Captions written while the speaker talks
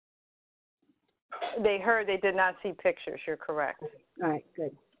They heard, they did not see pictures. You're correct. All right,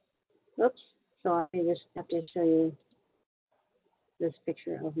 good. Oops. So I just have to show you this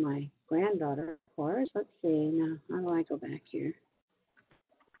picture of my granddaughter, of course. Let's see. Now, how do I go back here?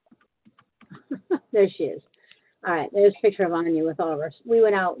 There she is. All right, there's a picture of Anya with all of us. We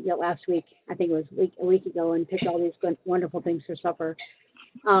went out last week, I think it was a week ago, and picked all these good, wonderful things for supper.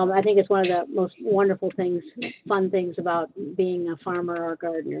 I think it's one of the most wonderful things, fun things about being a farmer or a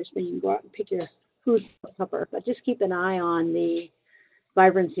gardener, is when you can go out and pick your food for supper. But just keep an eye on the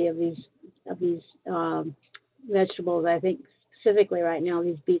vibrancy of these vegetables. I think specifically right now,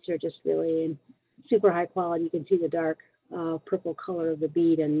 these beets are just really in super high quality. You can see the dark purple color of the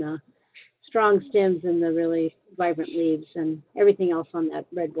beet and the strong stems and the really vibrant leaves, and everything else on that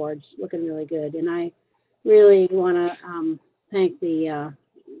breadboard's looking really good. And I really want to thank the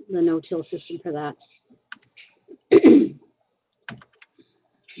no-till system for that.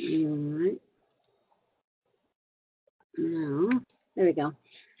 All right. Now, there we go.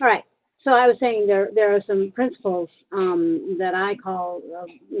 All right. So I was saying there are some principles that I call,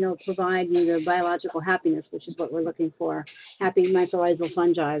 provide me the biological happiness, which is what we're looking for. Happy mycorrhizal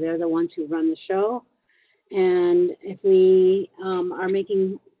fungi. They're the ones who run the show. And if we are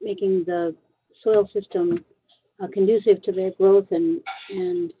making the soil system conducive to their growth and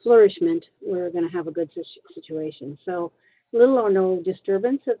flourishment, we're going to have a good situation. So little or no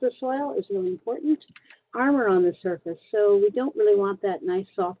disturbance of the soil is really important. Armor on the surface. So we don't really want that nice,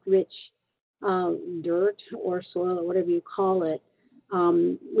 soft, rich dirt or soil or whatever you call it.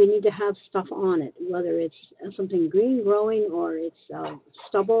 We need to have stuff on it, whether it's something green growing or it's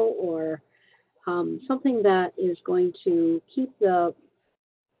stubble or something that is going to keep the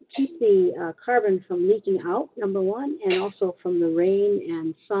carbon from leaking out, number one, and also from the rain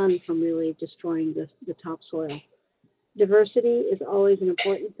and sun from really destroying the topsoil. Diversity is always an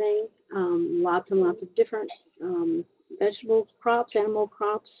important thing. Lots and lots of different vegetable crops, animal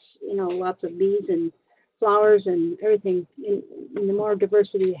crops, lots of bees and flowers and everything. And the more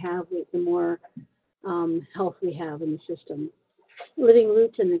diversity we have, the more health we have in the system. Living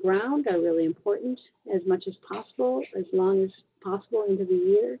roots in the ground are really important as much as possible, as long as possible into the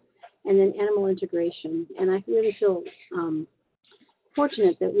year. And then animal integration. And I really feel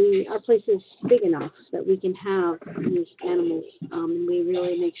fortunate that our place is big enough that we can have these animals. And we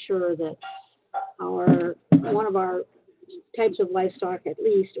really make sure that one of our types of livestock at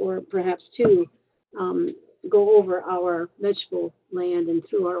least, or perhaps two, go over our vegetable land and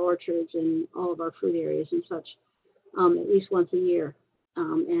through our orchards and all of our fruit areas and such at least once a year,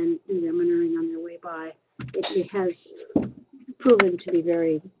 and do their manuring on their way by. It has proven to be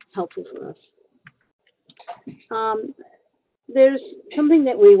very helpful for us. There's something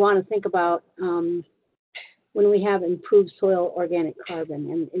that we want to think about when we have improved soil organic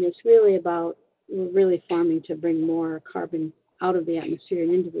carbon, and it's really about, we're really farming to bring more carbon out of the atmosphere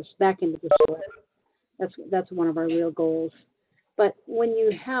and back into the soil. That's one of our real goals. But when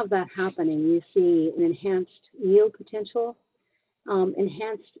you have that happening, you see an enhanced yield potential,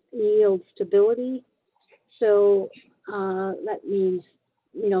 enhanced yield stability. So that means,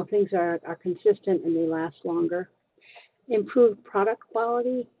 things are consistent and they last longer. Improved product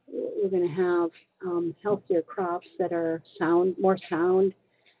quality. We're going to have healthier crops that are more sound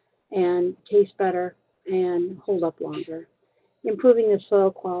and taste better and hold up longer. Improving the soil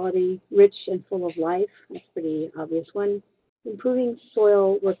quality, rich and full of life. That's a pretty obvious one. Improving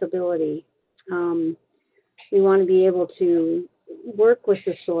soil workability. We want to be able to work with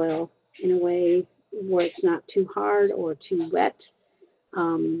the soil in a way where it's not too hard or too wet,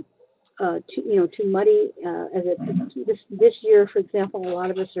 too muddy. This year, for example, a lot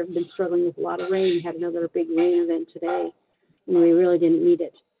of us have been struggling with a lot of rain. We had another big rain event today, and we really didn't need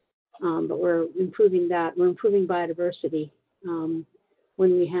it. But we're improving that. We're improving biodiversity. When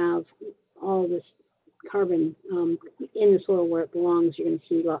we have all this carbon in the soil where it belongs, you're going to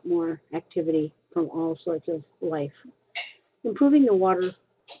see a lot more activity from all sorts of life. Improving the water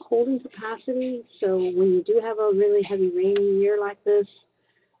holding capacity. So when you do have a really heavy rainy year like this,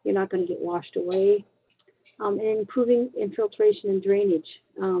 you're not going to get washed away. And improving infiltration and drainage.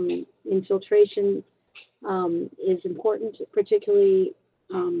 Infiltration is important, particularly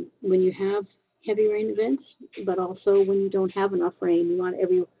when you have heavy rain events, but also when you don't have enough rain. You want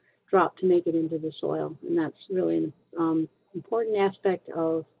every drop to make it into the soil, and that's really an important aspect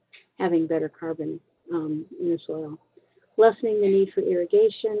of having better carbon in the soil. Lessening the need for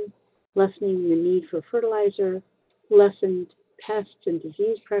irrigation, lessening the need for fertilizer, lessened pest and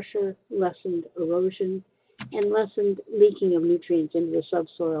disease pressure, lessened erosion, and lessened leaking of nutrients into the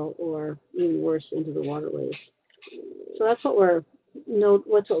subsoil or even worse, into the waterways. So that's what we're note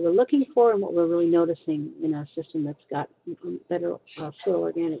what's what we're looking for and what we're really noticing in a system that's got better soil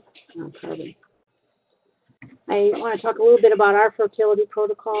organic carbon. I want to talk a little bit about our fertility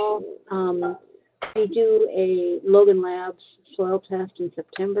protocol. We do a Logan Labs soil test in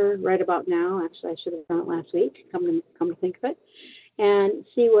September, right about now. Actually, I should have done it last week, come to think of it, and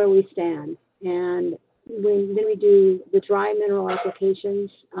see where we stand. And then we do the dry mineral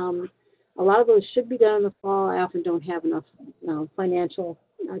applications. A lot of those should be done in the fall. I often don't have enough financial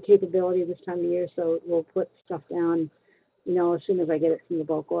capability this time of year, so we'll put stuff down, as soon as I get it from the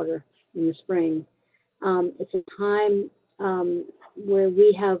bulk order in the spring. It's a time where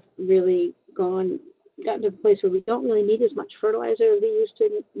we have really gotten to a place where we don't really need as much fertilizer as we used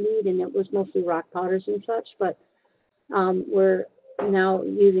to need, and it was mostly rock powders and such, but we're now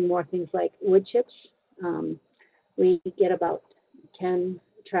using more things like wood chips. We get about 10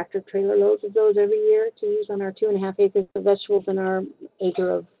 tractor trailer loads of those every year to use on our 2.5 acres of vegetables and our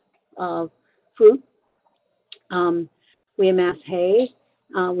acre of fruit. We amass hay.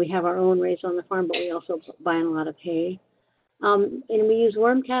 We have our own raised on the farm, but we also buy in a lot of hay. And we use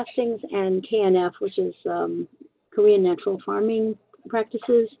worm castings and KNF, which is Korean natural farming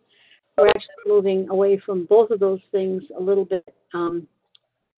practices. We're actually moving away from both of those things a little bit. And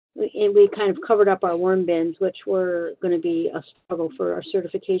we kind of covered up our worm bins, which were going to be a struggle for our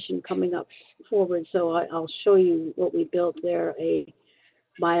certification coming up forward. So I'll show you what we built there, a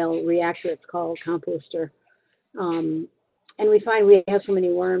bioreactor, it's called, composter. And we find we have so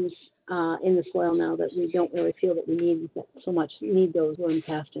many worms in the soil now that we don't really feel that we need those worm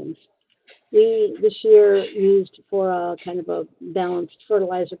castings. We this year used for a kind of a balanced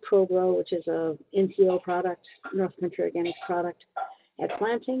fertilizer ProGrow, which is a NCO product, North Country Organics product, at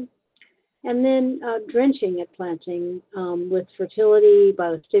planting. And then drenching at planting with fertility,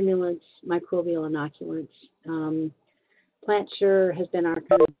 biostimulants, microbial inoculants. PlantSure has been our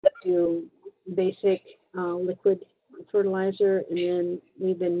kind of basic liquid fertilizer, and then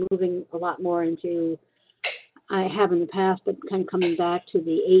we've been moving a lot more into, I have in the past, but kind of coming back to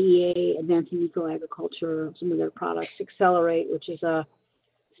the AEA, Advancing Eco Agriculture, some of their products, Accelerate, which is a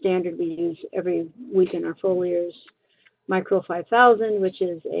standard we use every week in our foliars, Micro 5000, which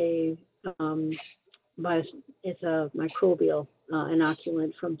is it's a microbial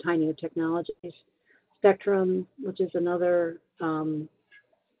inoculant from Tiny Technologies, Spectrum, which is another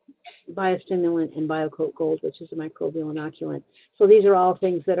biostimulant, and BioCoat Gold, which is a microbial inoculant. So these are all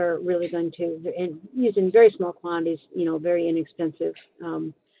things that are really going to, and used in very small quantities, very inexpensive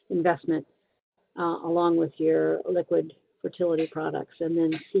investment, along with your liquid fertility products, and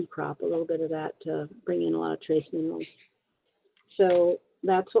then seed crop, a little bit of that to bring in a lot of trace minerals. So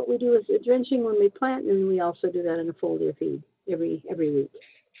that's what we do is the drenching when we plant, and we also do that in a foliar feed every week.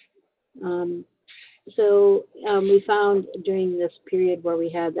 So we found during this period where we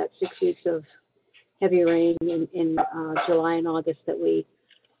had that 6 weeks of heavy rain in July and August that we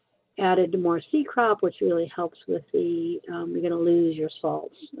added more seed crop, which really helps with the, you're going to lose your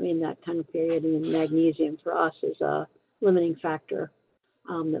salts in that kind of period. And then magnesium for us is a limiting factor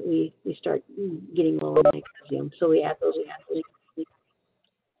that we start getting low in magnesium. So we add those.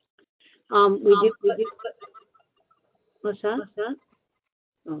 We do. What's that?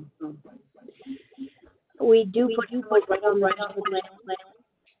 Oh. We do put right on the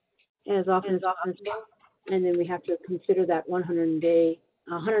as often as possible, and then we have to consider that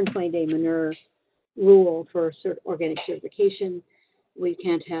 120-day manure rule for organic certification. We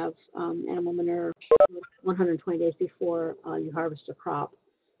can't have animal manure 120 days before you harvest a crop.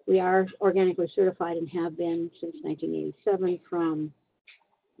 We are organically certified and have been since 1987 from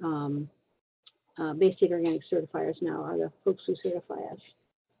Bay State Organic Certifiers now are the folks who certify us.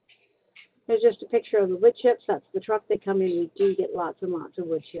 There's just a picture of the wood chips. That's the truck they come in. We do get lots and lots of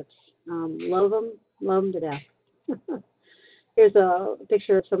wood chips. Love them to death. Here's a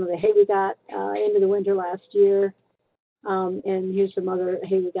picture of some of the hay we got into the winter last year. And here's some other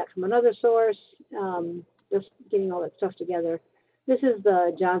hay we got from another source. Just getting all that stuff together. This is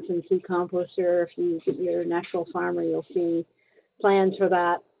the Johnson Seed Composter. If you're a natural farmer, you'll see plans for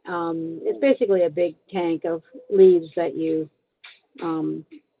that. It's basically a big tank of leaves that you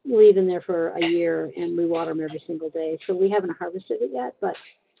leave in there for a year, and we water them every single day. So we haven't harvested it yet, but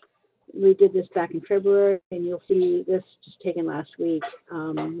we did this back in February, and you'll see this just taken last week,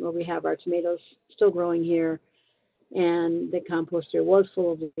 where we have our tomatoes still growing here, and the composter was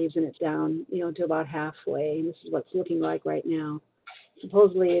full of leaves, and it's down, to about halfway. And this is what it's looking like right now.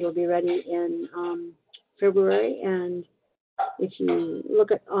 Supposedly it'll be ready in February, and if you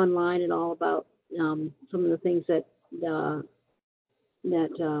look at online and all about some of the things that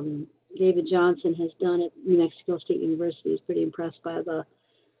David Johnson has done at New Mexico State University is pretty impressed by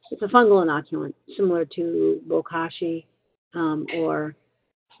it's a fungal inoculant, similar to bokashi or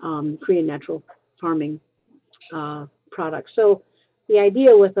Korean natural farming products. So the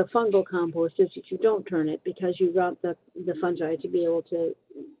idea with a fungal compost is that you don't turn it because you want the fungi to be able to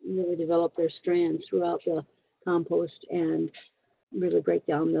really develop their strands throughout the compost and really break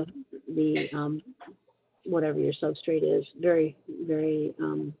down the whatever your substrate is very, very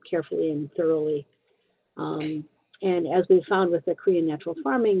carefully and thoroughly. And as we found with the Korean natural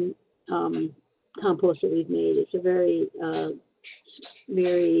farming compost that we've made, it's a very,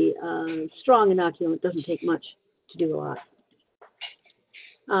 very strong inoculant. It doesn't take much to do a lot.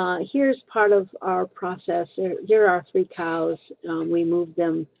 Here's part of our process. There are 3 cows. We moved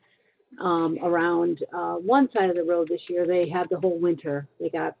them around one side of the road this year. They had the whole winter. They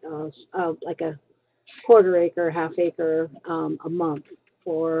got like a quarter acre, half acre a month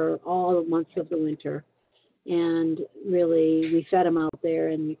for all the months of the winter. And really, we fed them out there,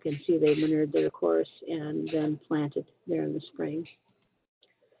 and you can see they manured their course and then planted there in the spring.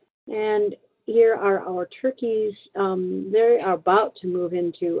 And here are our turkeys. They are about to move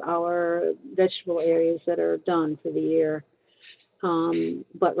into our vegetable areas that are done for the year.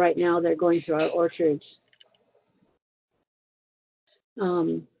 But right now, they're going through our orchards.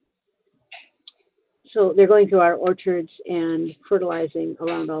 So they're going through our orchards and fertilizing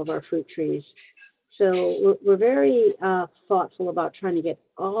around all of our fruit trees. So we're very thoughtful about trying to get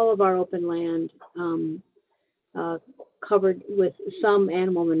all of our open land covered with some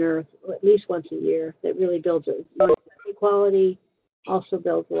animal manure at least once a year. That really builds quality, also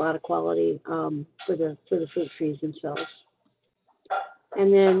builds a lot of quality for the fruit trees themselves.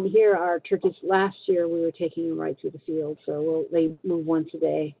 And then here are turkeys. Last year we were taking them right through the field, so they move once a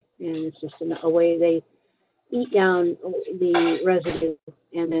day, and it's just a way they eat down the residue,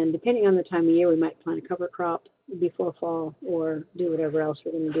 and then depending on the time of year, we might plant a cover crop before fall or do whatever else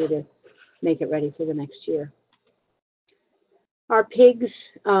we're going to do to make it ready for the next year. Our pigs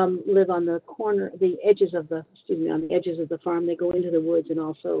live on the edges of the farm. They go into the woods and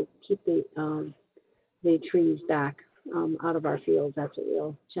also keep the trees back out of our fields. That's a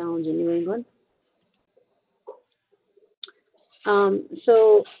real challenge in New England.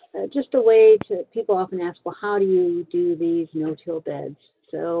 So just a way to, people often ask, well, how do you do these no-till beds?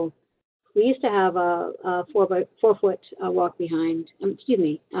 So we used to have a 4-foot walk behind, a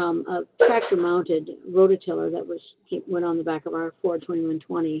tractor-mounted rototiller that went on the back of our Ford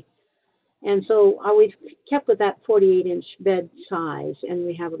 2120. And so we've kept with that 48-inch bed size, and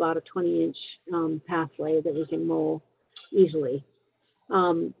we have about a 20-inch pathway that we can mow easily.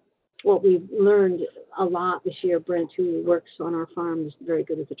 What we've learned a lot this year, Brent, who works on our farm, is very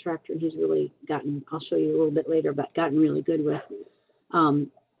good with the tractor, and he's really gotten, I'll show you a little bit later, but gotten really good with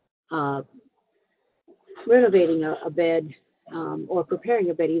renovating a bed or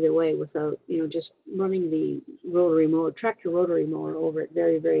preparing a bed either way without, just running the tractor rotary mower over it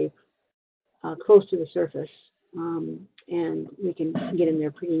very, very close to the surface. And we can get in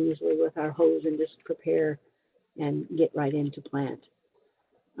there pretty easily with our hose and just prepare and get right into plant.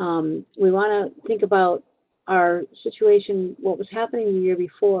 We want to think about our situation, what was happening the year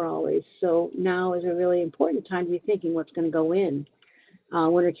before always. So now is a really important time to be thinking what's going to go in.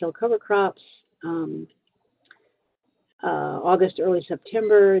 Winter kill cover crops, August, early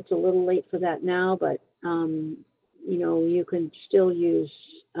September. It's a little late for that now, but, you can still use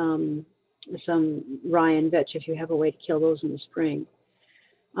some rye and vetch if you have a way to kill those in the spring.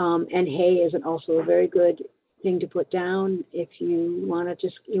 And hay is also a very good thing to put down if you want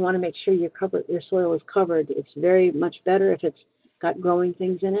to make sure your soil is covered. It's very much better if it's got growing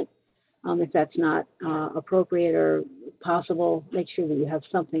things in it. If that's not appropriate or possible, make sure that you have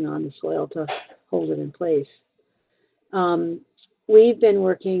something on the soil to hold it in place. We've been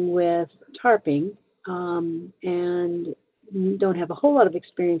working with tarping and don't have a whole lot of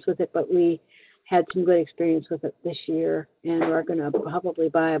experience with it, but we had some good experience with it this year, and we're going to probably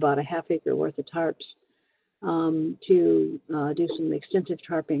buy about a half acre worth of tarps to do some extensive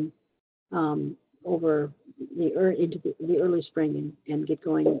tarping over into the early spring and get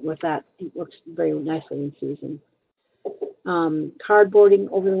going with that. It works very nicely in season. Cardboarding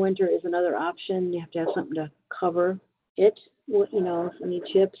over the winter is another option. You have to have something to cover it. Any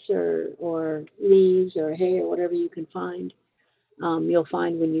chips or leaves or hay or whatever you can find. You'll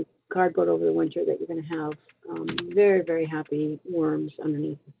find when you cardboard over the winter that you're going to have very, very happy worms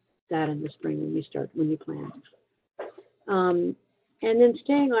underneath that in the spring when you plant. And then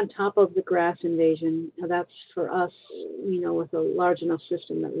staying on top of the grass invasion. That's for us, with a large enough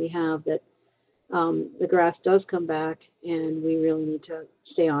system that we have that the grass does come back, and we really need to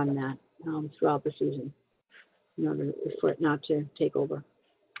stay on that throughout the season in order for it not to take over.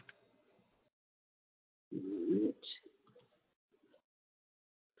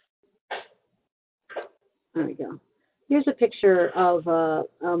 There we go. Here's a picture of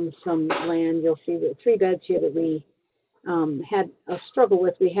some land. You'll see the 3 beds here that we had a struggle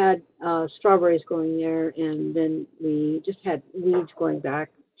with. We had strawberries growing there, and then we just had weeds going back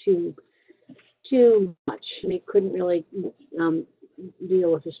too much. We couldn't really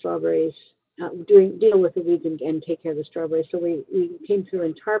deal with the strawberries, deal with the weeds and take care of the strawberries. So we came through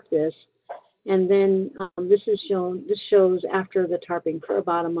and tarped this. And then this shows after the tarping for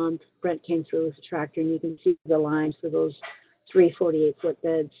about a month. Brent came through with the tractor, and you can see the lines for those 3 48-foot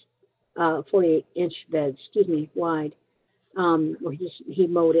beds, 48-inch beds, wide. Where he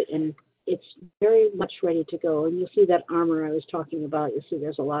mowed it, and it's very much ready to go. And you'll see that armor I was talking about. You'll see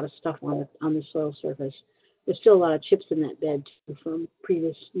there's a lot of stuff on the soil surface. There's still a lot of chips in that bed too, from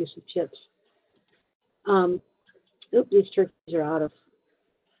previous use of chips. These turkeys are out of.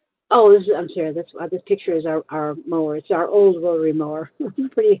 Oh, I'm sorry. This picture is our mower. It's our old rotary mower.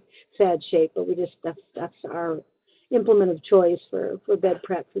 Pretty sad shape, but that's our implement of choice for bed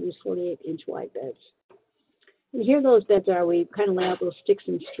prep for these 48-inch wide beds. And here those beds are. We kind of lay out those sticks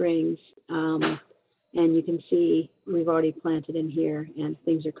and strings, and you can see we've already planted in here, and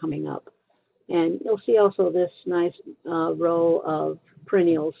things are coming up. And you'll see also this nice row of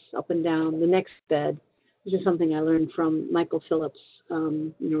perennials up and down the next bed. This is something I learned from Michael Phillips,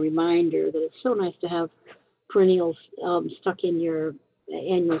 reminder that it's so nice to have perennials stuck in your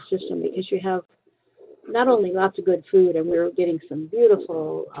annual system, because you have not only lots of good food, and we're getting some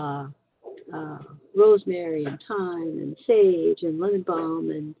beautiful rosemary and thyme and sage and lemon balm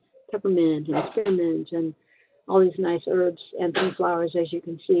and peppermint and spearmint and all these nice herbs and some flowers, as you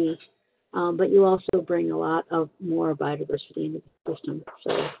can see. But you also bring a lot of more biodiversity into the system.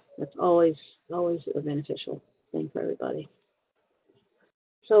 So that's always a beneficial thing for everybody.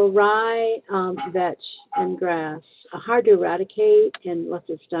 So rye, vetch, and grass are hard to eradicate unless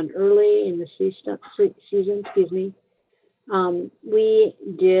it's done early in the season. We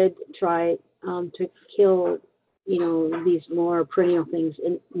did try to kill, these more perennial things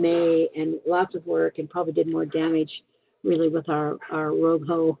in May, and lots of work, and probably did more damage really with our rogue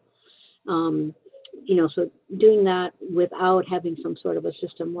hoe. So doing that without having some sort of a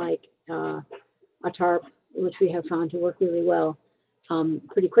system like a tarp, which we have found to work really well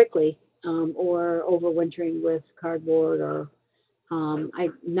pretty quickly, or overwintering with cardboard, or I'm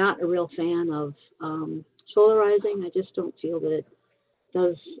not a real fan of solarizing. I just don't feel that it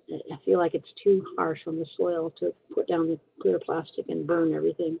does. I feel like it's too harsh on the soil to put down the clear plastic and burn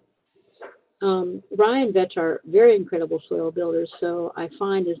everything. Rye and vetch are very incredible soil builders, so I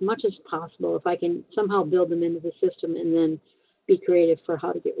find as much as possible, if I can somehow build them into the system and then be creative for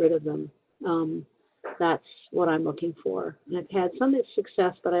how to get rid of them, that's what I'm looking for. And I've had some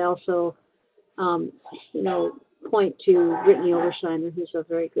success, but I also, point to Brittany Overshiner, who's a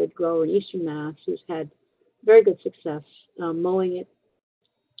very good grower in Eastern Mass, who's had very good success mowing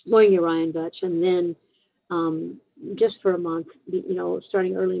your rye and vetch, and then just for a month,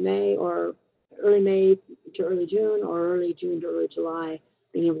 starting early May to early June, or early June to early July,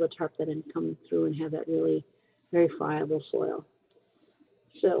 being able to tarp that and come through and have that really very friable soil.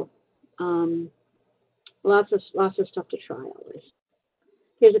 So lots of stuff to try always.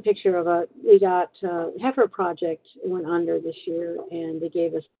 Here's a picture of we got Heifer Project went under this year, and they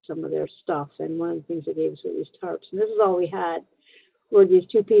gave us some of their stuff, and one of the things they gave us were these tarps, and this is all we had were these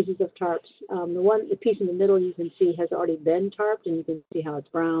 2 pieces of tarps. The piece in the middle you can see has already been tarped, and you can see how it's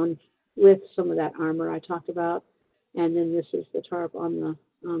brown with some of that armor I talked about, and then this is the tarp on the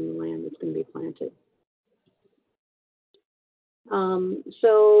land that's going to be planted.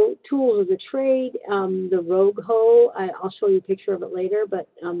 So tools of the trade, the Rogue hoe, I'll show you a picture of it later, but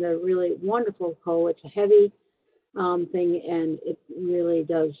they're really wonderful hoe. It's a heavy thing, and it really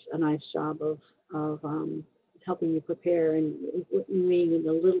does a nice job of helping you prepare, and meaning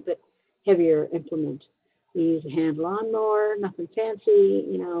a little bit heavier implement. We use a hand lawnmower, nothing fancy,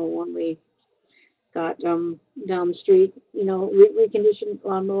 when we got down the street, reconditioned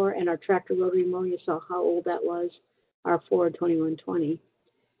lawnmower, and our tractor rotary mower. You saw how old that was, our Ford 2120.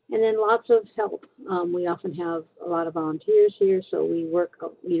 And then lots of help. We often have a lot of volunteers here, so we work,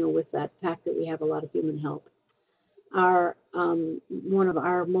 with that fact that we have a lot of human help. Our one of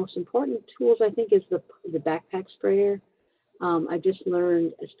our most important tools, I think, is the backpack sprayer. I just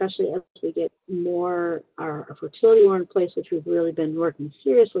learned, especially as we get more our fertility more in place, which we've really been working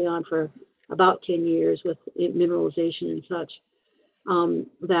seriously on for about 10 years with mineralization and such.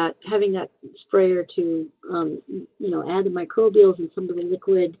 that having that sprayer to, add the microbials and some of the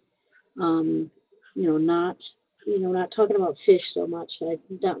liquid, um, not, not talking about fish so much. I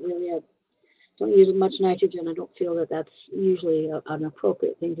don't really don't use much nitrogen. I don't feel that that's usually an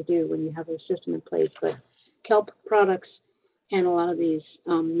appropriate thing to do when you have a system in place. But kelp products and a lot of these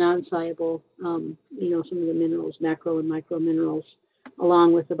non-soluble, some of the minerals, macro and micro minerals,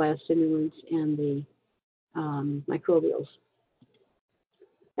 along with the biostimulants and the microbials.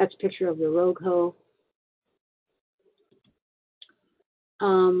 That's a picture of the rogue hoe.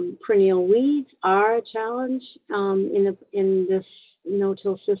 Perennial weeds are a challenge in this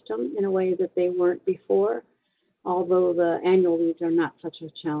no-till system in a way that they weren't before, although the annual weeds are not such a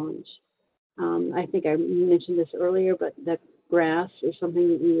challenge. I think I mentioned this earlier, but that grass is something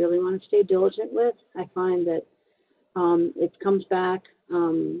that you really want to stay diligent with. I find that it comes back,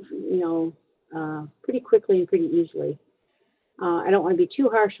 pretty quickly and pretty easily. I don't want to be too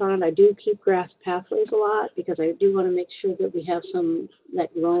harsh on it. I do keep grass pathways a lot because I do want to make sure that we have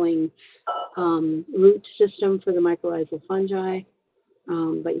that growing root system for the mycorrhizal fungi.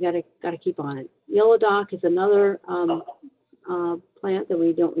 But you gotta keep on it. Yellow dock is another plant that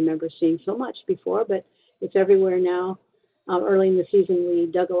we don't remember seeing so much before, but it's everywhere now. Early in the season, we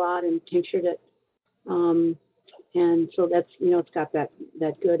dug a lot and tinctured it, and so that's it's got that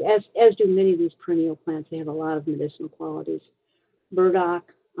good. As do many of these perennial plants. They have a lot of medicinal qualities. Burdock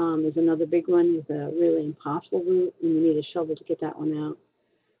is another big one with a really impossible root, and you need a shovel to get that one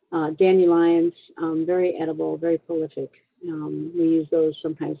out. Dandelions, very edible, very prolific. We use those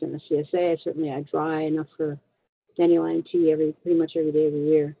sometimes in the CSA. Certainly, I dry enough for dandelion tea pretty much every day of the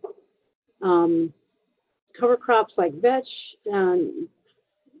year. Cover crops like vetch,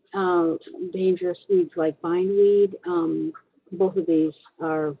 dangerous weeds like bindweed. Both of these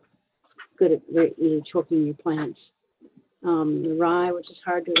are good at really choking your plants. The rye, which is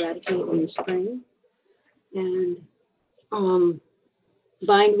hard to eradicate in the spring, and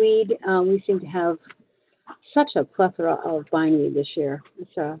bindweed. We seem to have such a plethora of bindweed this year.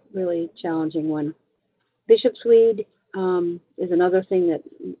 It's a really challenging one. Bishop's weed is another thing that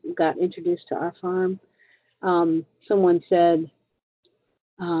got introduced to our farm. Someone said,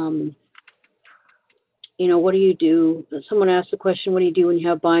 what do you do? Someone asked the question, what do you do when you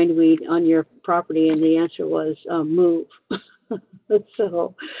have bindweed on your property? And the answer was move.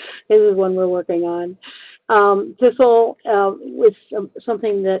 So this is one we're working on. Thistle was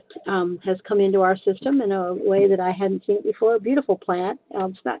something that has come into our system in a way that I hadn't seen it before. A beautiful plant.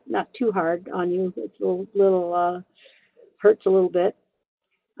 It's not too hard on you. It's a little hurts a little bit.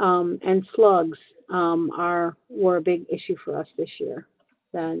 And slugs were a big issue for us this year.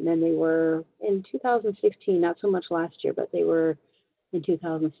 And then they were in 2016, not so much last year, but they were in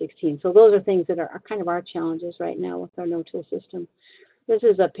 2016. So those are things that are kind of our challenges right now with our no-till system. This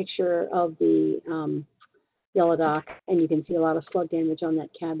is a picture of the yellow dock, and you can see a lot of slug damage on that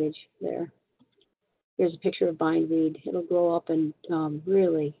cabbage there. Here's a picture of bindweed. It'll grow up and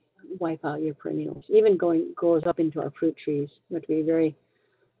really wipe out your perennials. Even goes up into our fruit trees. We have to be very,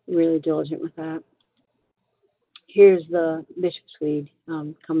 really diligent with that. Here's the bishop's weed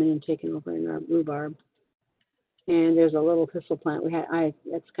coming and taking over in our rhubarb. And there's a little thistle plant.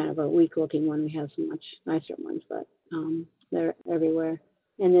 It's kind of a weak-looking one. We have some much nicer ones, but they're everywhere.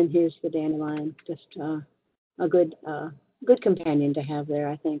 And then here's the dandelion, just a good companion to have there,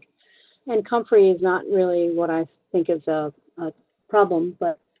 I think. And comfrey is not really what I think is a problem,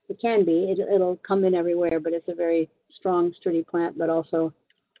 but it can be. It'll come in everywhere, but it's a very strong, sturdy plant, but also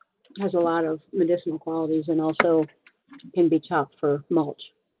has a lot of medicinal qualities and also can be chopped for mulch.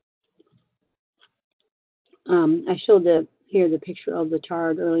 I showed here the picture of the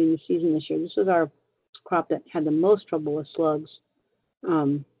chard early in the season this year. This was our crop that had the most trouble with slugs.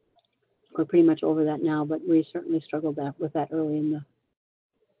 We're pretty much over that now, but we certainly struggled with that early in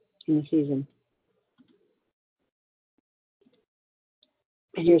the season.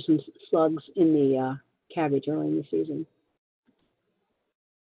 And here's some slugs in the cabbage early in the season.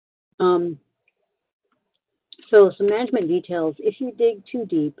 So some management details. If you dig too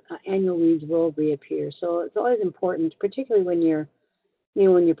deep, annual weeds will reappear. So it's always important, particularly when you're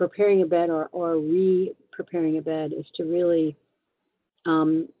preparing a bed or re-preparing a bed, is to really,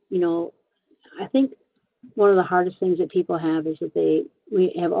 I think one of the hardest things that people have is that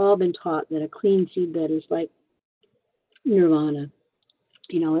we have all been taught that a clean seed bed is like nirvana.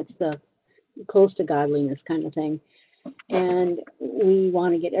 It's the close to godliness kind of thing. And we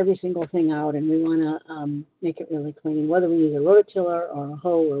want to get every single thing out, and we want to make it really clean, whether we use a rototiller or a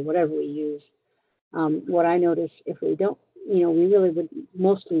hoe or whatever we use. What I notice, if we don't, we really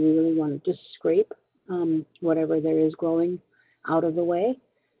want to just scrape whatever there is growing. out of the way.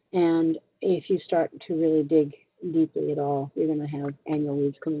 And if you start to really dig deeply at all, you're going to have annual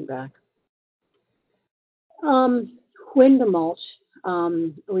weeds coming back. When to mulch,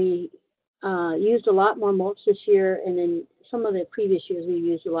 we used a lot more mulch this year, and then some of the previous years we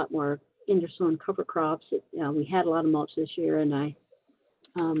used a lot more intersown cover crops. We had a lot of mulch this year, and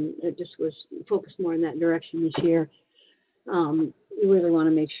it just was focused more in that direction this year. You really want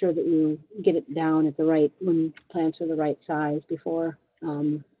to make sure that you get it down at the right, when plants are the right size before,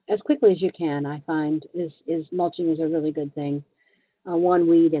 as quickly as you can. I find is mulching is a really good thing. One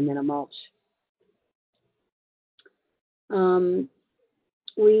weed and then a mulch.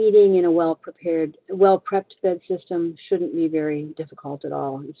 Weeding in a well-prepped bed system shouldn't be very difficult at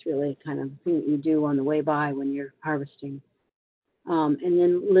all. It's really kind of the thing that you do on the way by when you're harvesting. And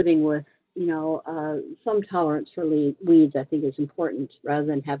then living with, some tolerance for weeds, I think, is important, rather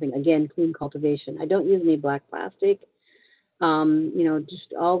than having, again, clean cultivation. I don't use any black plastic.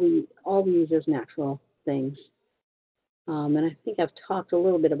 Just all we use is natural things. And I think I've talked a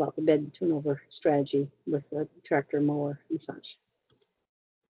little bit about the bed turnover strategy with the tractor mower and such.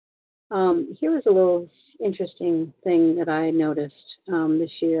 Here was a little interesting thing that I noticed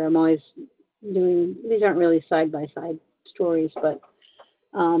this year. I'm always doing, these aren't really side-by-side stories, but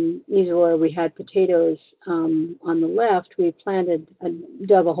these are where we had potatoes on the left. We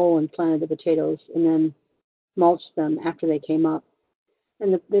dug a hole and planted the potatoes and then mulched them after they came up.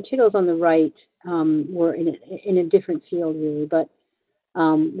 And the potatoes on the right were in a different field, really, but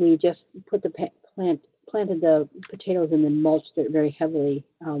we just put planted the potatoes and then mulched it very heavily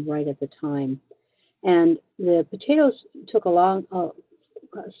right at the time. And the potatoes took a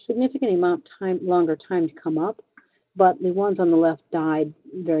significant amount of longer time to come up, but the ones on the left died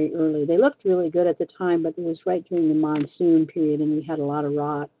very early. They looked really good at the time, but it was right during the monsoon period, and we had a lot of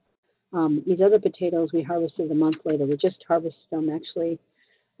rot. These other potatoes we harvested a month later. We just harvested them, actually.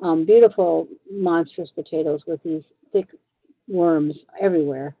 Beautiful, monstrous potatoes with these thick worms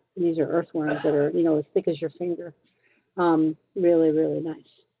everywhere. These are earthworms that are, as thick as your finger. Really, really nice.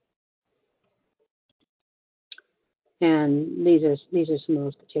 And these are some of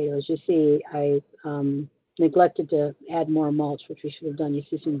those potatoes. You see, I neglected to add more mulch, which we should have done. You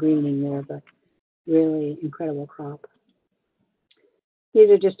see some greening there, but really incredible crop. These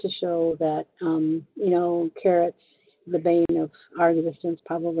are just to show that, carrots, the bane of our existence,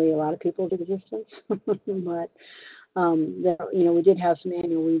 probably a lot of people's existence, but we did have some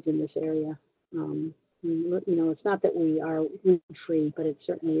annual weeds in this area. It's not that we are weed-free, but it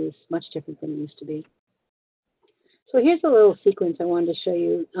certainly is much different than it used to be. So here's a little sequence I wanted to show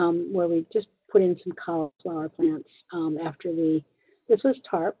you where we just put in some cauliflower plants after this was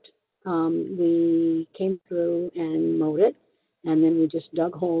tarped. We came through and mowed it, and then we just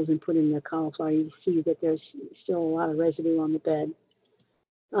dug holes and put in the cauliflower. You see that there's still a lot of residue on the bed.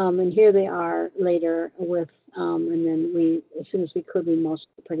 And here they are later with, and then we, as soon as we could, we mulched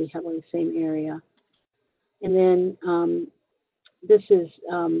pretty heavily, same area. And then this is,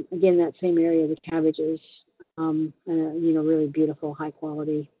 again, that same area with cabbages, really beautiful,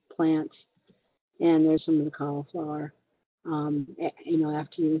 high-quality plants. And there's some of the cauliflower,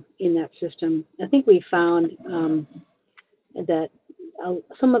 after you, in that system. I think we found that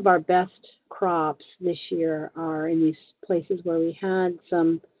some of our best crops this year are in these places where we had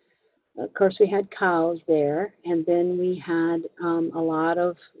some, of course, we had cows there, and then we had a lot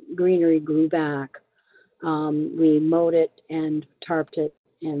of greenery grew back. We mowed it and tarped it,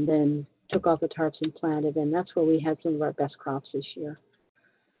 and then took off the tarps and planted, and that's where we had some of our best crops this year.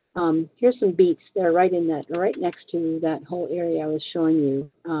 Here's some beets. They're right next to that whole area I was showing you.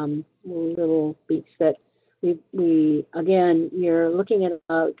 Little beets that we again, you're looking at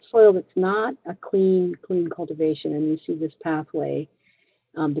a soil that's not a clean cultivation, and you see this pathway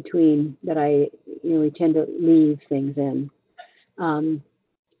between that we tend to leave things in.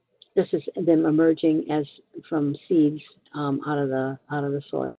 This is them emerging as from seeds out of the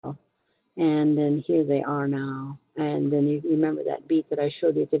soil. And then here they are now. And then you remember that beet that I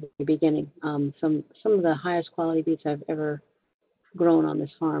showed you at the beginning. Some of the highest quality beets I've ever grown on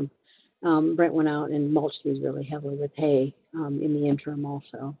this farm. Brent went out and mulched these really heavily with hay in the interim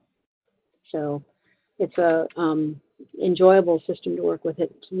also. So it's a enjoyable system to work with.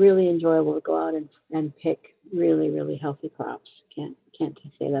 It's really enjoyable to go out and pick really, really healthy crops. Can't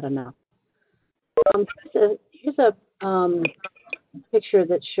say that enough. Here's a picture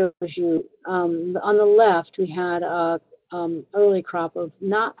that shows you on the left we had a early crop of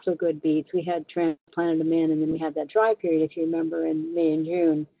not so good beets. We had transplanted them in, and then we had that dry period, if you remember, in May and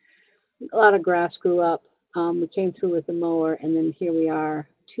June. A lot of grass grew up. We came through with the mower, and then here we are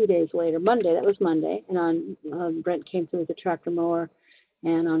 2 days later, Monday, that was Monday, and on Brent came through with the tractor mower,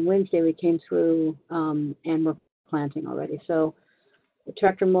 and on Wednesday we came through and we're planting already. So the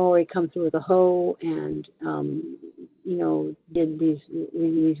tractor mower, we come through with a hoe and, did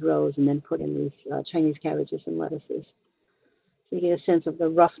these rows and then put in these Chinese cabbages and lettuces. So you get a sense of the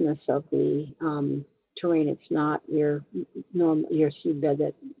roughness of the terrain. It's not your seed bed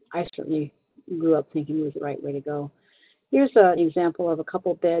that I certainly grew up thinking was the right way to go. Here's an example of a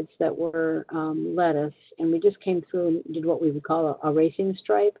couple beds that were lettuce, and we just came through and did what we would call a racing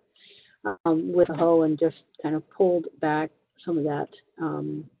stripe with a hoe and just kind of pulled back some of that,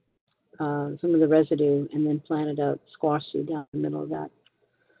 some of the residue, and then planted a squash seed down the middle of that.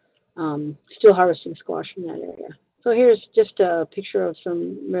 Still harvesting squash from that area. So here's just a picture of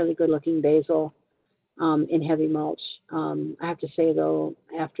some really good-looking basil in heavy mulch. I have to say, though,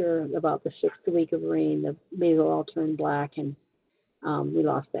 after about the 6th week of rain, the basil all turned black, and we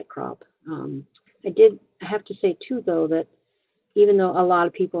lost that crop. I have to say, too, though, that even though a lot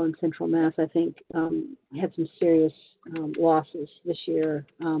of people in Central Mass, I think, had some serious losses this year,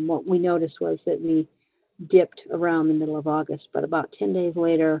 what we noticed was that we dipped around the middle of August, but about 10 days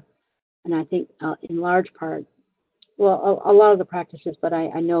later, and I think in large part, well, a lot of the practices, but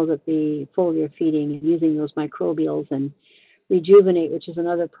I know that the foliar feeding and using those microbials and Rejuvenate, which is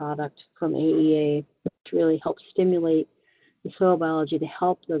another product from AEA, which really helps stimulate the soil biology to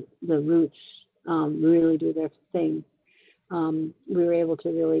help the roots really do their thing. We were able to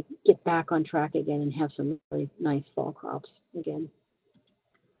really get back on track again and have some really nice fall crops again.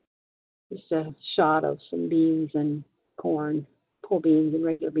 Just a shot of some beans and corn, pole beans and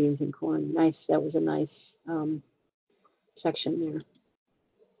regular beans and corn. Nice. That was a nice section there.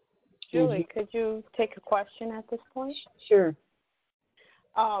 Julie, could you take a question at this point? Sure.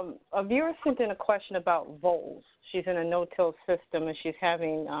 A viewer sent in a question about voles. She's in a no-till system and she's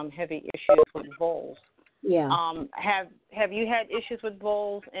having heavy issues with voles. Yeah. Have you had issues with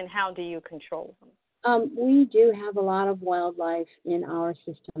voles, and how do you control them? We do have a lot of wildlife in our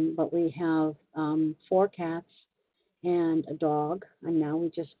system, but we have 4 cats and a dog, and now we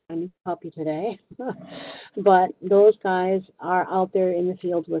just got a new puppy today. But those guys are out there in the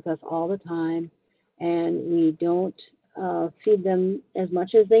fields with us all the time, and we don't feed them as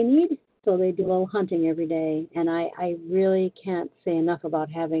much as they need, so they do a little hunting every day. And I really can't say enough about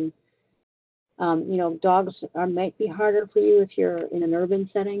having, dogs might be harder for you if you're in an urban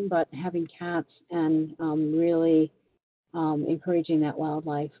setting, but having cats and really encouraging that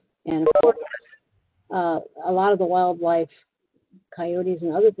wildlife. And of course, a lot of the wildlife, coyotes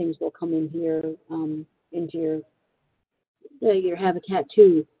and other things will come in here into your habitat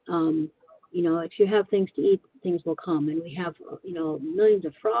too. If you have things to eat, things will come. And we have, millions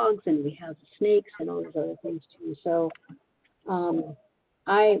of frogs, and we have snakes and all those other things too. So,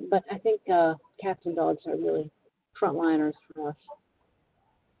 I think cats and dogs are really frontliners for us.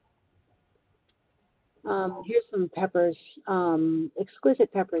 Here's some peppers,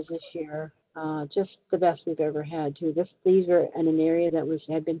 exquisite peppers this year. Just the best we've ever had too. These are in an area that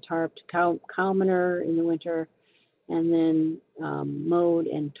had been tarped, cow manure in the winter, and then mowed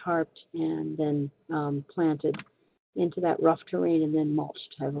and tarped, and then planted into that rough terrain, and then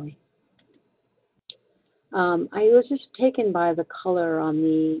mulched heavily. I was just taken by the color on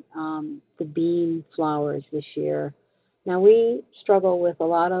the bean flowers this year. Now we struggle with a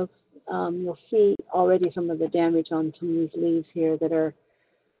lot of. You'll see already some of the damage on some of these leaves here that are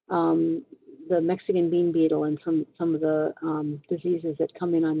the Mexican bean beetle and some of the diseases that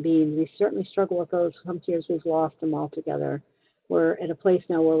come in on beans. We certainly struggle with those. Some years we've lost them altogether. We're at a place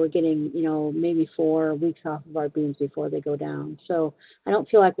now where we're getting, maybe 4 weeks off of our beans before they go down. So I don't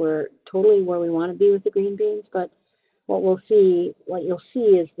feel like we're totally where we want to be with the green beans, but what you'll see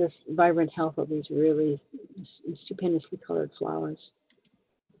is this vibrant health of these really stupendously colored flowers.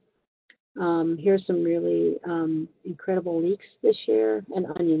 Here's some really incredible leeks this year, and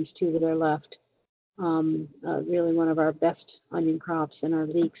onions too that are left. Really one of our best onion crops, and our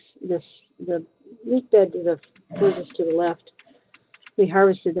leeks. The leek bed to the furthest to the left, we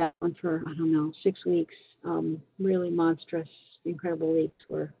harvested that one for 6 weeks. Really monstrous, incredible leeks.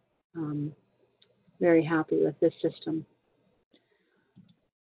 We're very happy with this system.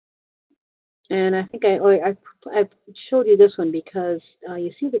 And I think I showed you this one because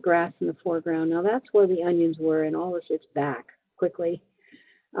you see the grass in the foreground. Now that's where the onions were, and all this it's back quickly.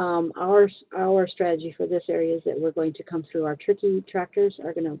 Our strategy for this area is that we're going to come through. Our turkey tractors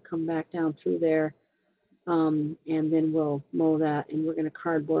are going to come back down through there, and then we'll mow that, and we're going to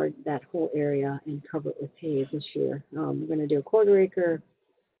cardboard that whole area and cover it with hay this year. We're going to do a 1/4 acre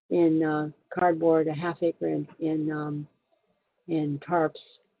in cardboard, a 1/2 acre in in tarps,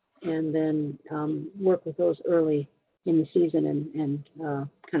 and then work with those early in the season, and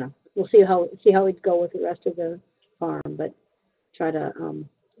kind of we'll see how we go with the rest of the farm, but try to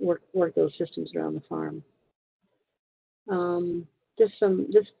work those systems around the farm. This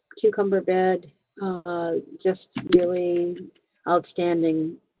cucumber bed, just really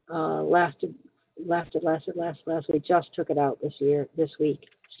outstanding. Lasted. We just took it out this week.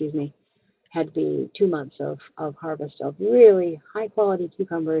 Excuse me. Had to be 2 months of harvest of really high quality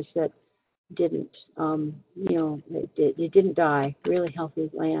cucumbers that didn't, it didn't die. Really healthy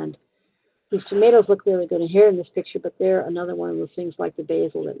land. These tomatoes look really good in here in this picture, but they're another one of those things like the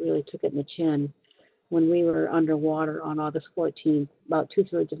basil that really took it in the chin. When we were underwater on August 14th, about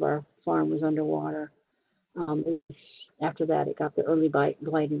 2/3 of our farm was underwater. After that, it got the early blight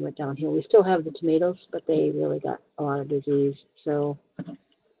and went downhill. We still have the tomatoes, but they really got a lot of disease. So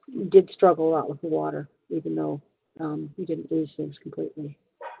we did struggle a lot with the water, even though we didn't lose things completely.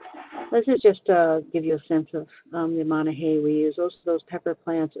 This is just to give you a sense of the amount of hay we use. Those pepper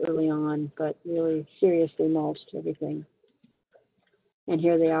plants early on, but really seriously mulched everything. And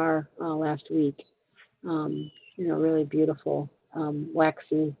here they are last week. Really beautiful,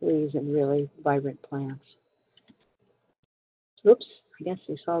 waxy leaves and really vibrant plants. Oops, I guess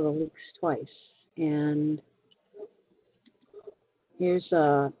we saw the leaks twice. And here's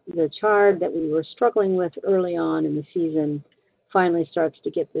the chard that we were struggling with early on in the season. Finally starts to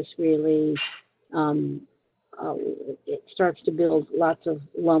get this really, it starts to build lots of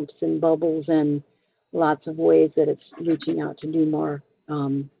lumps and bubbles and lots of ways that it's reaching out to do more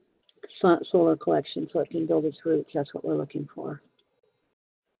solar collection so it can build its roots. That's what we're looking for.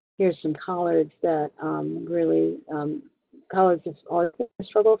 Here's some collards that collards is always a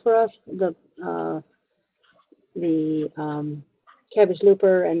struggle for us. The cabbage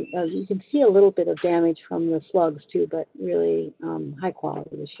looper, and you can see a little bit of damage from the slugs too, but really high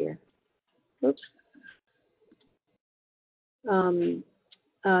quality this year. Oops.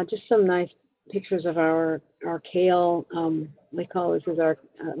 Just some nice pictures of our kale. We call this our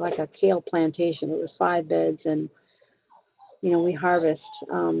like a kale plantation. It was 5 beds, and we harvest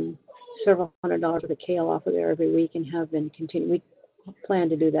several $100s of kale off of there every week, and have been continuing. We plan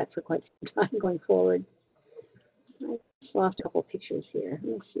to do that for quite some time going forward. I just lost a couple pictures here.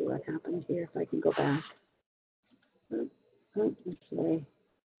 Let's see what happened here if I can go back. Let's see.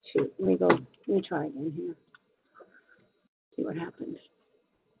 Shoot, let me try again here. See what happens.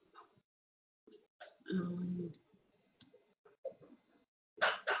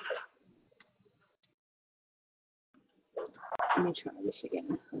 Let me try this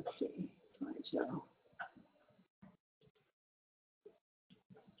again. Let's see. Slideshow.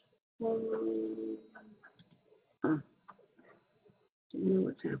 Don't know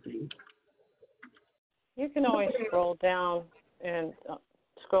what's happening. You can always scroll down and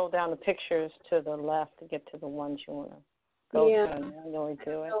scroll down the pictures to the left to get to the ones you want to go to and manually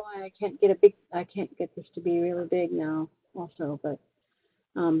do it. No, I can't get this to be really big now also, but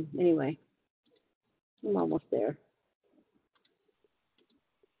anyway, I'm almost there.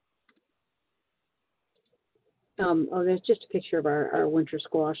 There's just a picture of our winter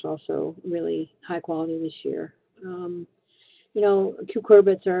squash also, really high quality this year.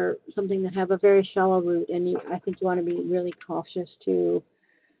 Cucurbits are something that have a very shallow root, and I think you want to be really cautious to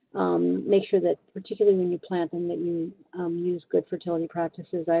make sure that, particularly when you plant them, that you use good fertility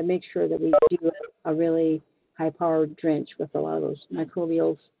practices. I make sure that we do a really high-powered drench with a lot of those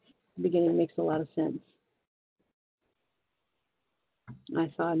microbials. The beginning makes a lot of sense. I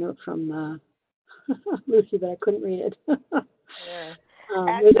saw a note from Lucy, but I couldn't read it. Yeah.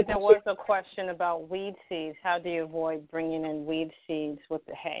 Actually, there was a question about weed seeds. How do you avoid bringing in weed seeds with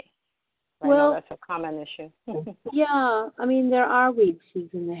the hay? I know that's a common issue. Yeah, there are weed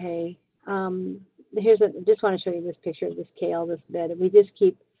seeds in the hay. Just want to show you this picture of this kale, this bed. And we just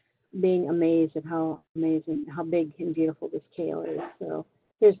keep being amazed at how amazing, how big and beautiful this kale is. So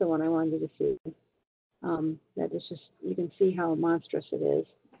here's the one I wanted you to see. That is just, you can see how monstrous it is.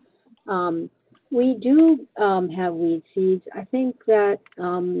 We do have weed seeds. I think that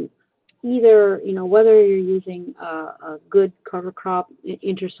either, whether you're using a good cover crop,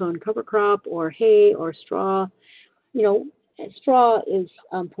 intersown cover crop, or hay or straw, straw is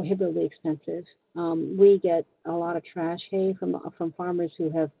prohibitively expensive. We get a lot of trash hay from farmers who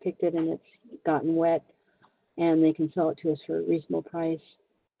have picked it and it's gotten wet, and they can sell it to us for a reasonable price.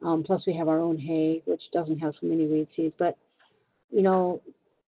 Plus we have our own hay, which doesn't have so many weed seeds, but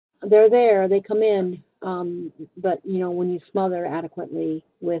they're there, they come in, but when you smother adequately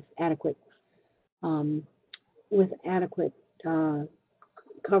with adequate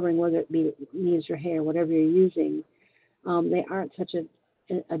covering, whether it be leaves or hay or whatever you're using, they aren't such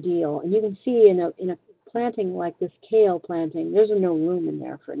a deal. And you can see in a planting like this kale planting, there's no room in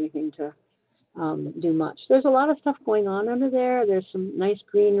there for anything to do much. There's a lot of stuff going on under there. There's some nice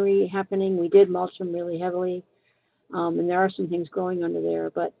greenery happening. We did mulch them really heavily, and there are some things growing under there.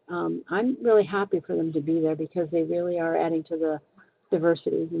 But I'm really happy for them to be there because they really are adding to the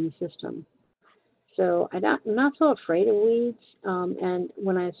diversity in the system. So I'm not so afraid of weeds. And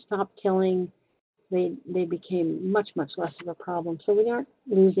when I stopped killing, they became much, much less of a problem. So we aren't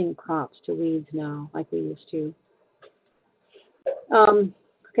losing crops to weeds now like we used to.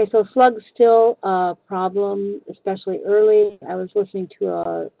 Okay, so slugs still a problem, especially early. I was listening to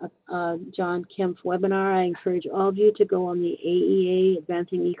a John Kempf webinar. I encourage all of you to go on the AEA,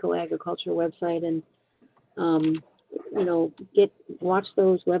 Advancing Eco-Agriculture website, and watch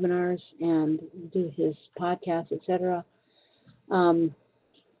those webinars and do his podcast, etc.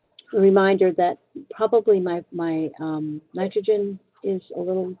 A reminder that probably my nitrogen is a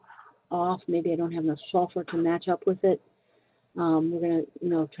little off. Maybe I don't have enough sulfur to match up with it. We're going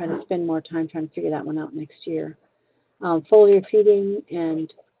to, try to spend more time trying to figure that one out next year. Foliar feeding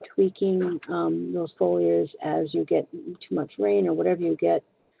and tweaking those foliars as you get too much rain or whatever you get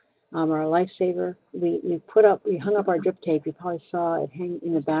are a lifesaver. We hung up our drip tape. You probably saw it hang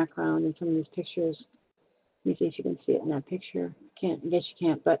in the background in some of these pictures. Let me see if you can see it in that picture. I guess you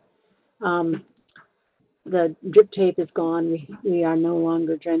can't, but the drip tape is gone. We are no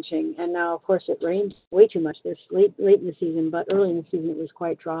longer drenching. And now, of course, it rained way too much this late in the season, but early in the season it was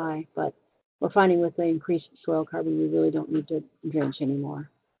quite dry. But we're finding with the increased soil carbon, we really don't need to drench anymore.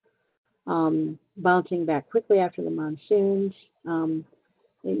 Bouncing back quickly after the monsoons,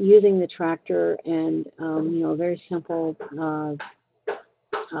 using the tractor and, a very simple,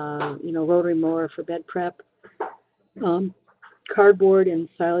 rotary mower for bed prep. Cardboard and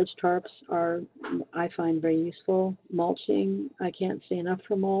silage tarps are, I find, very useful. Mulching, I can't say enough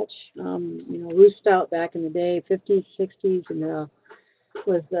for mulch. Roost out back in the day, 50s, 60s, and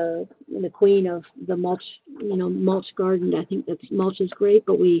was the queen of the mulch, mulch garden. I think that mulch is great,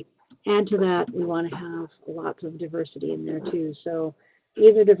 but we add to that, we want to have lots of diversity in there too. So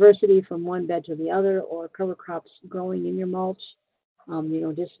either diversity from one bed to the other or cover crops growing in your mulch,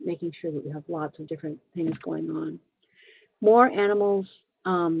 just making sure that you have lots of different things going on. More of the animals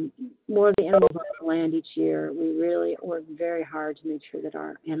on the land each year. We really work very hard to make sure that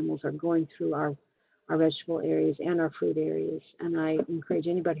our animals are going through our vegetable areas and our fruit areas. And I encourage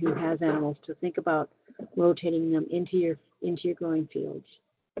anybody who has animals to think about rotating them into your growing fields.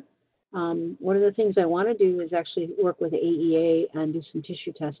 One of the things I want to do is actually work with the AEA and do some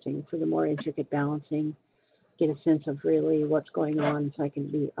tissue testing for the more intricate balancing, get a sense of really what's going on so I can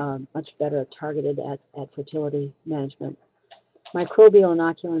be much better targeted at fertility management. Microbial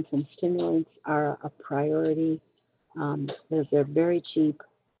inoculants and stimulants are a priority. They're very cheap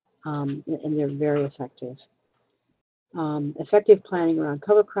and they're very effective. Effective planning around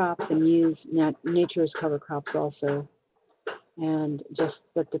cover crops and use nature's cover crops also. And just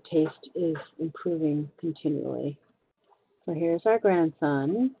that the taste is improving continually. So here's our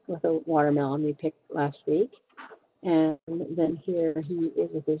grandson with a watermelon we picked last week. And then here he is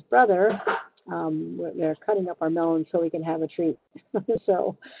with his brother. They're cutting up our melons so we can have a treat.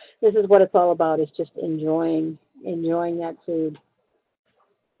 So this is what it's all about, is just enjoying that food.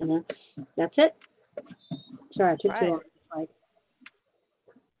 And that's it. Sorry, I took too long.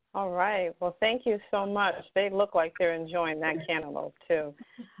 All right. Well, thank you so much. They look like they're enjoying that cantaloupe too.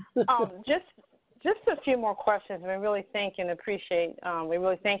 Just a few more questions. We really thank you and appreciate. We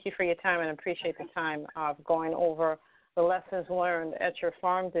really thank you for your time and appreciate the time of going over the lessons learned at your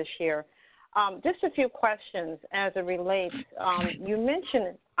farm this year. Just a few questions as it relates. You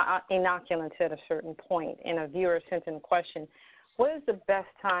mentioned inoculants at a certain point, and a viewer sent in a question. What is the best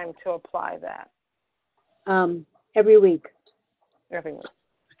time to apply that? Every week. Every week.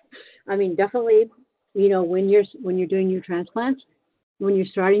 I mean, definitely. When you're doing your transplants, when you're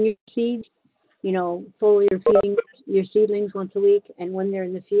starting your seeds, foliar feeding your seedlings once a week, and when they're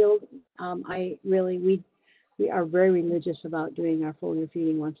in the field, we are very religious about doing our foliar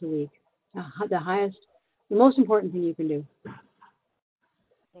feeding once a week. The most important thing you can do.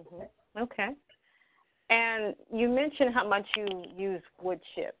 Mm-hmm. Okay. And you mentioned how much you use wood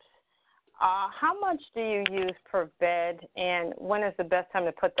chips. How much do you use per bed, and when is the best time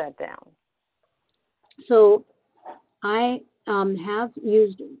to put that down? So we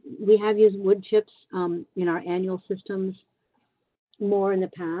have used wood chips in our annual systems more in the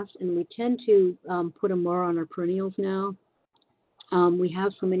past, and we tend to put them more on our perennials now. We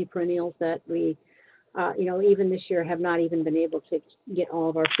have so many perennials that we, even this year, have not even been able to get all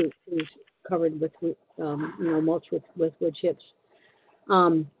of our fruit trees covered with mulch with wood chips.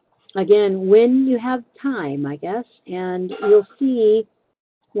 Again, when you have time, I guess, and you'll see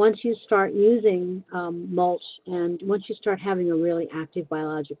once you start using mulch and once you start having a really active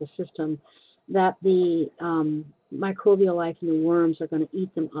biological system, that the microbial life and the worms are going to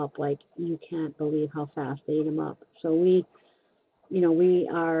eat them up like you can't believe how fast they eat them up. So we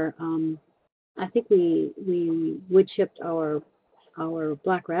are, I think we wood chipped our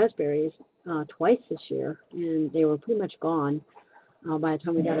black raspberries twice this year, and they were pretty much gone by the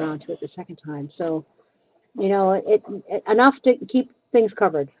time we got around to it the second time. So, it enough to keep things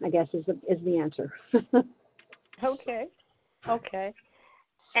covered, I guess, is the answer. Okay.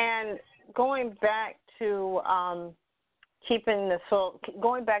 And going back to keeping the soil,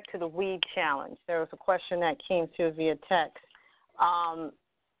 going back to the weed challenge, there was a question that came through via text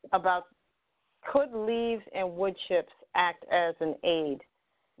about could leaves and wood chips act as an aid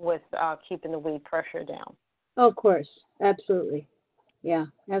with keeping the weed pressure down? Oh, of course, absolutely. Yeah,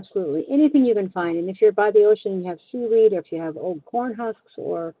 absolutely. Anything you can find. And if you're by the ocean and you have seaweed, or if you have old corn husks,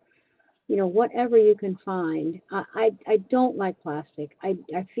 or whatever you can find. I don't like plastic. I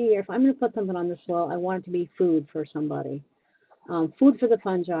fear if I'm going to put something on the soil, I want it to be food for somebody. Food for the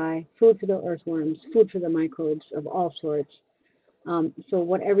fungi, food for the earthworms, food for the microbes of all sorts. So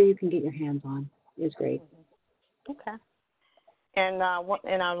whatever you can get your hands on is great. Okay. And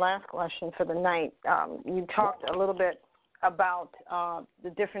in our last question for the night, you talked a little bit about the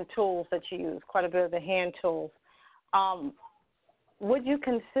different tools that you use, quite a bit of the hand tools. Would you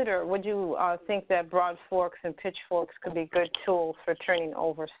think that broad forks and pitchforks could be good tools for turning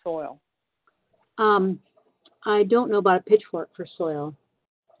over soil? I don't know about a pitchfork for soil.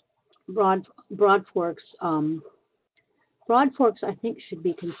 Broad forks. Broad forks, I think, should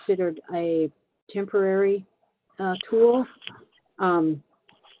be considered a temporary tool.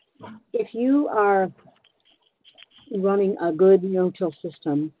 If you are running a good no-till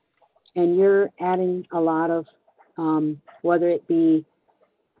system and you're adding a lot of whether it be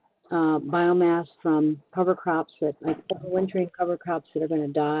biomass from cover crops that, like overwintering cover crops that are going to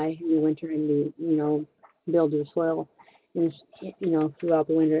die in the winter and build the soil, throughout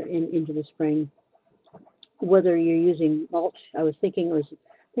the winter and into the spring. Whether you're using mulch, I was thinking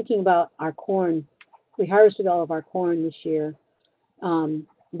about our corn. We harvested all of our corn this year,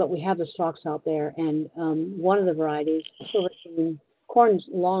 but we have the stalks out there, and one of the varieties, silver queen, corn's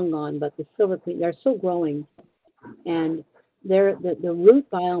long gone, but the silver queen, they're still growing, and the root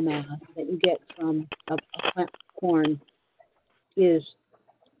biomass that you get from a plant of corn is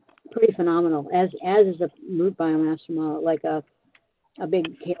pretty phenomenal, as is the root biomass from a big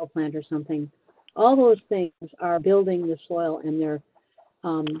kale plant or something. All those things are building the soil, and they're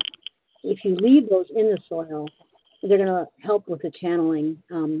if you leave those in the soil, they're going to help with the channeling,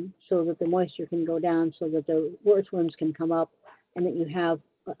 so that the moisture can go down, so that the earthworms can come up, and that you have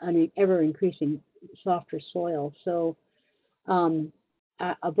an ever increasing softer soil. So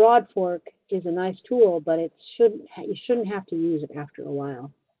a broad fork is a nice tool, but you shouldn't have to use it after a while.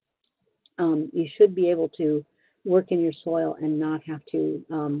 You should be able to work in your soil and not have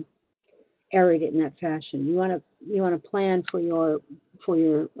to aerate it in that fashion. You want to plan for your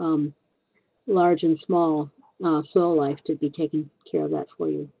large and small soil life to be taking care of that for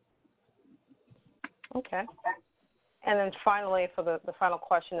you. Okay. And then finally, for the final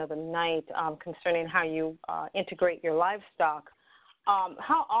question of the night, concerning how you integrate your livestock,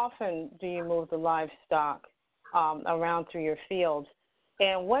 how often do you move the livestock around through your fields?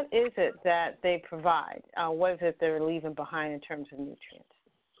 And what is it that they provide? What is it they're leaving behind in terms of nutrients?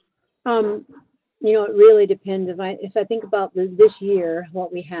 It really depends. If I think about this year,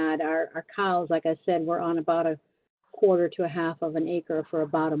 what we had, our cows, like I said, were on about a quarter to a half of an acre for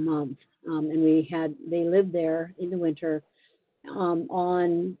about a month. And they lived there in the winter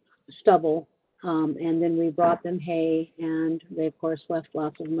on stubble. And then we brought them hay, and they, of course, left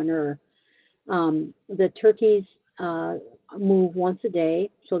lots of manure. The turkeys move once a day,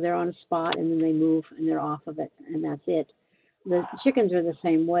 so they're on a spot, and then they move, and they're off of it, and that's it. The chickens are the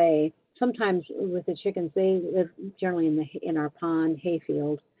same way. Sometimes with the chickens, they live generally in our pond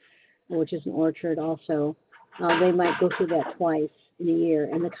hayfield, which is an orchard also. They might go through that twice in a year,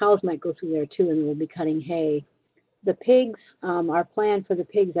 and the cows might go through there too, and we'll be cutting hay. The pigs, our plan for the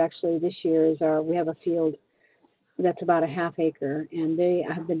pigs actually this year is we have a field that's about a half acre, and they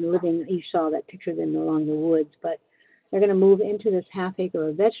have been living, you saw that picture of them along the woods, but they're going to move into this half acre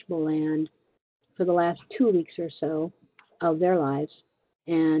of vegetable land for the last 2 weeks or so of their lives.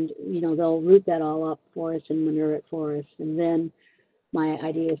 And, they'll root that all up for us and manure it for us. And then my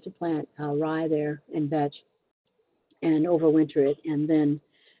idea is to plant rye there and vetch and overwinter it, and then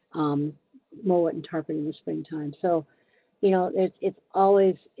mow it and tarp it in the springtime. So, it's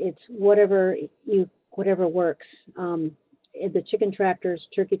always, it's whatever works. The chicken tractors,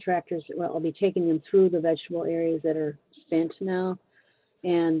 turkey tractors, well, I'll be taking them through the vegetable areas that are spent now,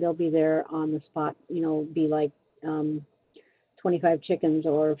 and they'll be there on the spot, be like 25 chickens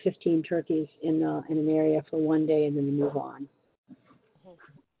or 15 turkeys in an area for one day, and then they move on.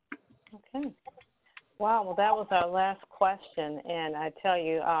 Okay. Wow, well, that was our last question, and I tell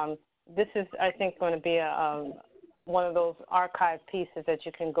you, this is, I think, going to be one of those archive pieces that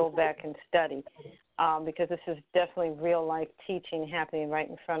you can go back and study, because this is definitely real-life teaching happening right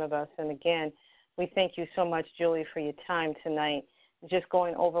in front of us. And again, we thank you so much, Julie, for your time tonight, just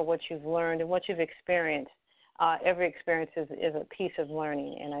going over what you've learned and what you've experienced. Every experience is a piece of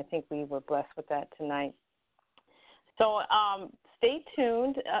learning, and I think we were blessed with that tonight. So stay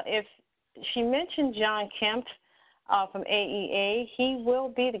tuned. If she mentioned John Kemp from AEA, he will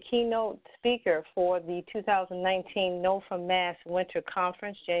be the keynote speaker for the 2019 No from Mass Winter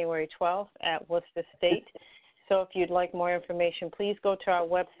Conference, January 12th at Worcester State. So if you'd like more information, please go to our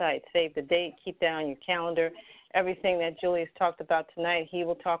website, save the date, keep that on your calendar. Everything that Julie has talked about tonight, he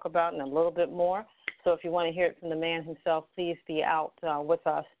will talk about and a little bit more. So if you want to hear it from the man himself, please be out with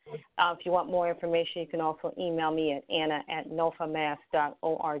us. If you want more information, you can also email me at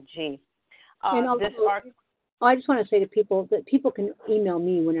anna@nofamass.org. I just want to say to people that people can email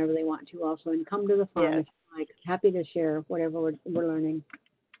me whenever they want to also, and come to the farm. Yes. Like, happy to share whatever we're learning.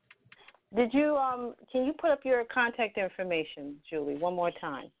 Did you can you put up your contact information, Julie, one more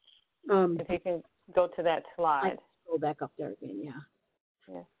time? If you can go to that slide. Go back up there again,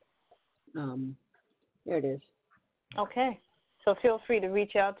 Yeah. There it is. Okay. So feel free to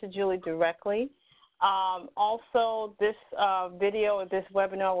reach out to Julie directly. Also, this video or this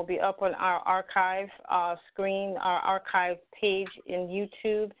webinar will be up on our archive screen, our archive page in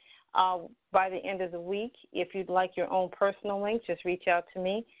YouTube by the end of the week. If you'd like your own personal link, just reach out to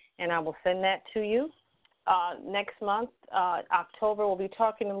me, and I will send that to you. Next month, October, we'll be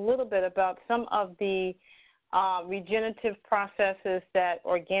talking a little bit about some of the regenerative processes that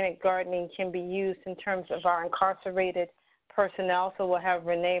organic gardening can be used in terms of our incarcerated personnel. So we'll have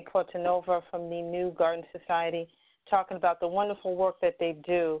Renee Portanova from the New Garden Society talking about the wonderful work that they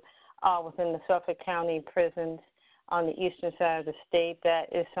do within the Suffolk County prisons on the eastern side of the state.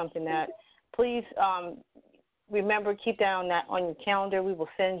 That is something that, please remember, keep that on your calendar. We will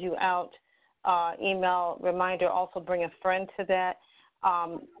send you out email reminder. Also bring a friend to that.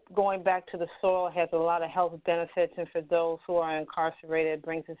 Going back to the soil has a lot of health benefits, and for those who are incarcerated, it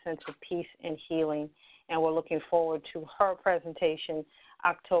brings a sense of peace and healing. And we're looking forward to her presentation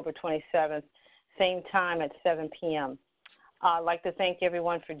October 27th, same time at 7 p.m. I'd like to thank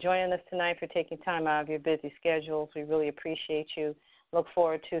everyone for joining us tonight, for taking time out of your busy schedules. We really appreciate you. Look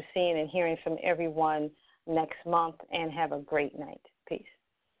forward to seeing and hearing from everyone next month, and have a great night. Peace.